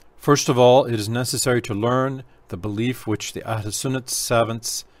First of all, it is necessary to learn the belief which the Ahl Sunnah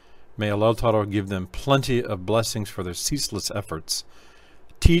savants, may Allah Ta'ala give them plenty of blessings for their ceaseless efforts,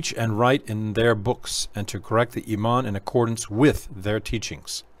 teach and write in their books, and to correct the Iman in accordance with their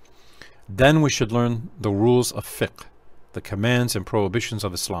teachings. Then we should learn the rules of fiqh, the commands and prohibitions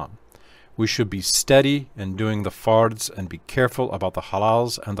of Islam. We should be steady in doing the fards and be careful about the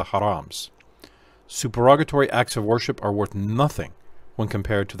halals and the harams. Supererogatory acts of worship are worth nothing when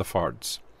compared to the fards.